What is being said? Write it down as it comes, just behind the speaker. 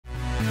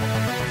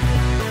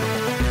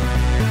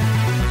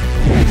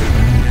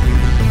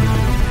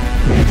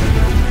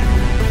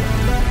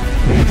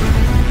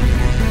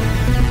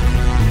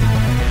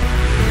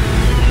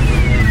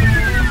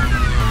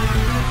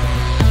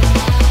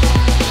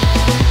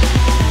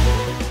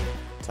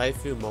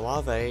Typhoon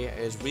Molave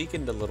is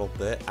weakened a little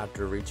bit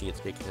after reaching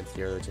its peak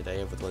intensity earlier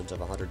today with winds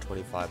of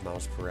 125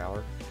 miles per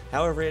hour.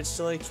 However, it's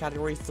still a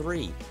Category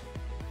 3.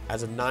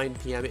 As of 9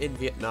 p.m. in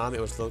Vietnam,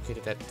 it was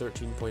located at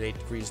 13.8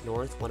 degrees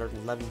north,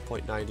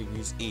 111.9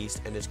 degrees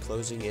east, and is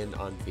closing in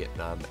on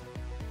Vietnam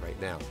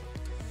right now.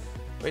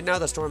 Right now,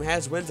 the storm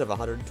has winds of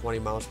 120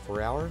 miles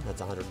per hour,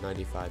 that's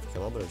 195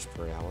 kilometers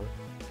per hour,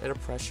 and a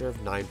pressure of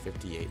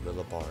 958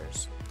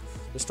 millibars.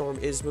 The storm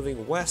is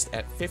moving west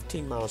at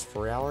 15 miles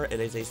per hour and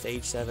is a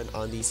stage 7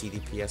 on the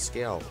CDPS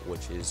scale,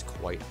 which is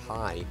quite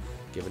high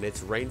given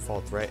its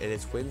rainfall threat and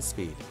its wind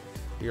speed.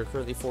 We are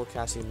currently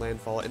forecasting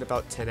landfall in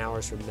about 10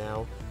 hours from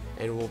now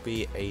and will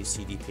be a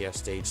CDPS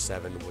stage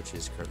 7, which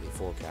is currently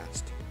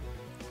forecast.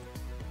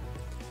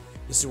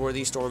 This is where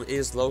the storm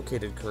is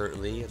located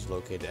currently. It's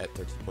located at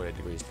 13.8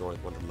 degrees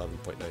north,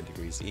 111.9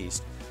 degrees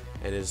east,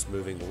 and is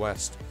moving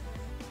west.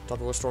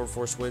 Tropical storm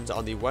force winds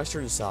on the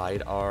western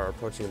side are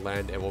approaching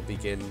land and will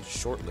begin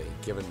shortly,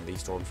 given the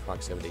storm's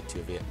proximity to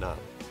Vietnam.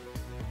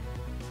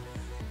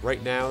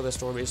 Right now, the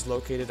storm is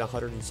located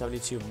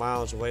 172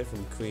 miles away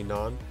from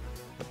Quinta,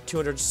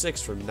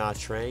 206 from Nha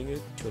Trang,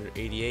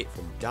 288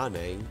 from Da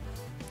Nang,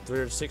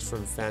 306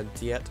 from Phan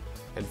Thiet,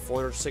 and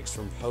 406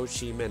 from Ho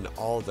Chi Minh,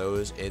 all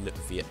those in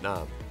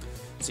Vietnam.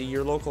 See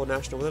your local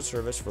National Weather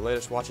Service for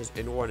latest watches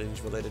and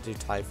warnings related to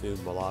Typhoon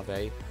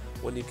Molave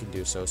when you can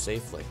do so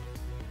safely.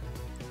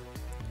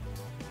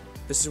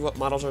 This is what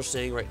models are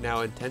saying right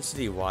now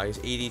intensity-wise,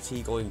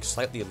 ADT going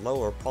slightly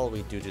lower,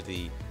 probably due to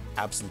the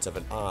absence of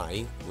an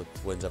eye,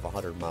 with winds of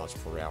 100 miles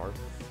per hour.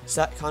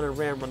 SATCON and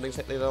RAM running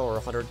slightly lower,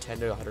 110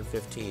 to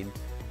 115.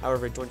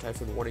 However, Joint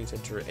Typhoon Warning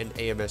Center and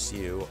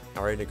AMSU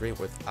are in agreement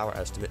with our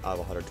estimate of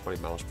 120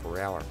 miles per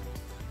hour.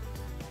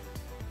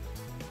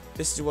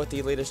 This is what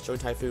the latest Joint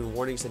Typhoon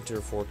Warning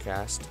Center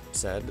forecast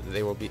said.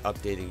 They will be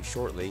updating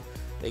shortly.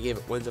 They gave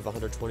it winds of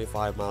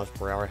 125 miles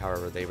per hour,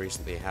 however, they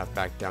recently have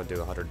backed down to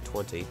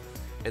 120.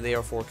 And they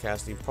are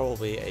forecasting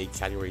probably a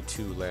Category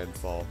 2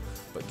 landfall,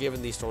 but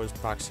given the storm's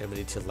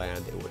proximity to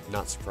land, it would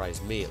not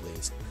surprise me at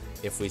least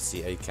if we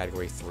see a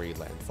Category 3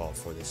 landfall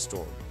for this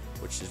storm,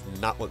 which is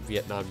not what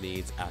Vietnam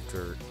needs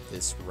after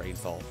this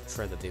rainfall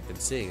trend that they've been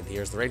seeing. And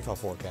here's the rainfall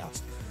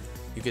forecast.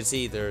 You can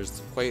see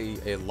there's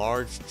quite a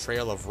large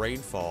trail of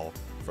rainfall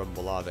from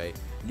Molave.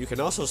 You can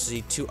also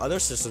see two other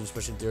systems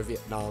pushing through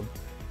Vietnam,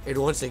 and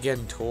once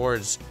again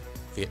towards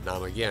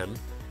Vietnam again.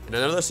 And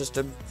another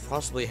system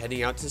possibly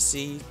heading out to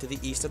sea to the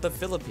east of the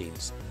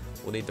Philippines.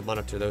 We'll need to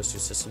monitor those two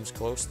systems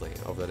closely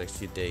over the next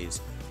few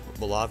days.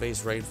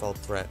 Molave's rainfall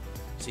threat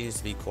seems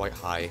to be quite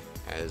high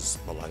as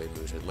Molave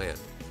moves inland.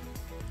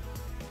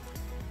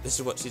 This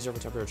is what sea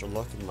surface temperatures are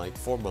looking like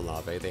for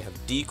Molave. They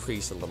have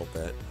decreased a little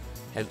bit,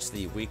 hence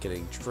the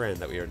weakening trend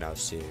that we are now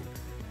seeing.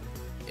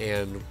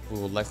 And we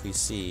will likely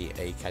see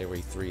a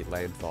Category 3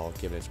 landfall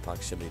given its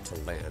proximity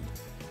to land,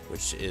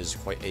 which is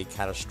quite a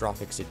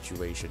catastrophic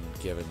situation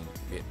given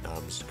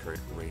Vietnam's current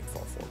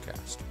rainfall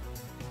forecast.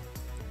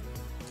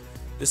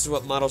 This is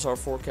what models are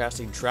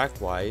forecasting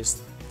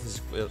track-wise. This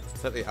is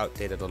slightly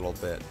outdated a little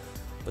bit,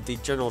 but the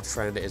general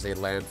trend is a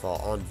landfall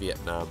on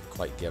Vietnam,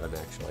 quite given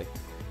actually,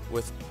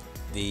 with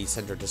the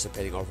center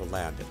dissipating over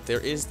land.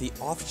 There is the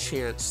off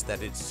chance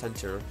that its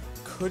center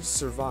could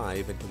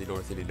survive into the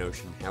North Indian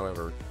Ocean,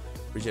 however,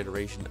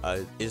 regeneration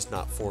is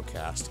not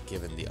forecast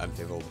given the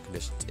unfavorable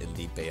conditions in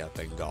the Bay of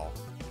Bengal.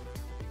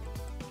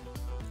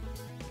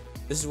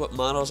 This is what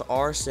models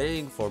are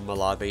saying for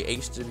Molave.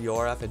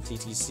 HWRF and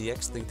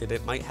TTCX think that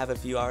it might have a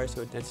few hours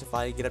to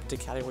intensify and get up to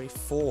Category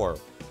 4.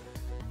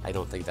 I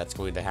don't think that's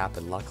going to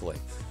happen, luckily.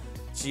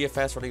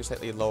 GFS running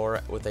slightly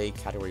lower with a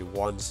Category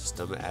 1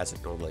 system as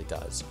it normally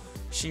does.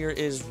 Shear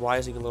is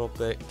rising a little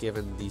bit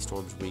given the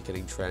storm's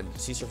weakening trend.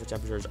 Sea surface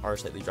temperatures are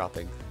slightly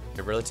dropping.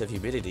 And relative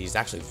humidity is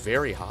actually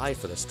very high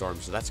for the storm,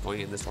 so that's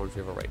going in the storm's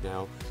favor right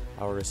now.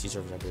 However, sea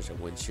surface temperatures and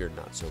wind shear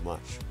not so much.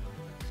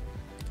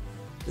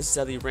 This is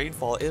how the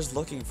rainfall is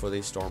looking for the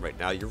storm right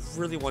now. You're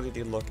really wanting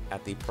to look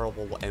at the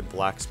purple and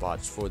black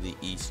spots for the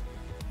east,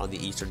 on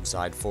the eastern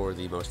side for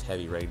the most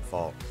heavy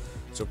rainfall.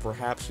 So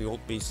perhaps we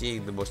won't be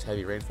seeing the most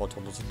heavy rainfall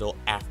totals until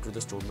after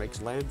the storm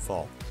makes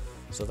landfall.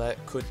 So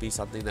that could be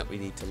something that we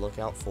need to look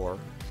out for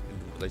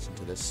in relation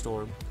to this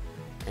storm.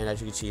 And as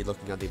you can see,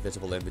 looking at the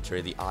visible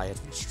inventory, the eye has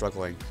been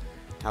struggling.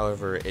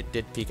 However, it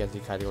did peak at the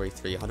Category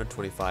 3,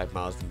 125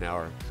 miles an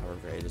hour.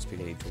 However, it is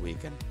beginning to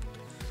weaken.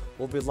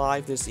 We'll be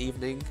live this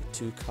evening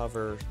to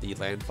cover the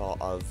landfall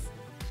of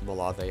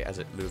Molave as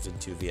it moves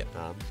into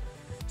Vietnam.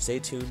 Stay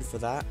tuned for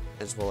that,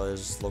 as well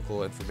as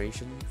local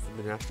information from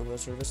the National Weather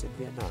Service in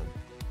Vietnam.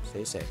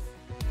 Stay safe.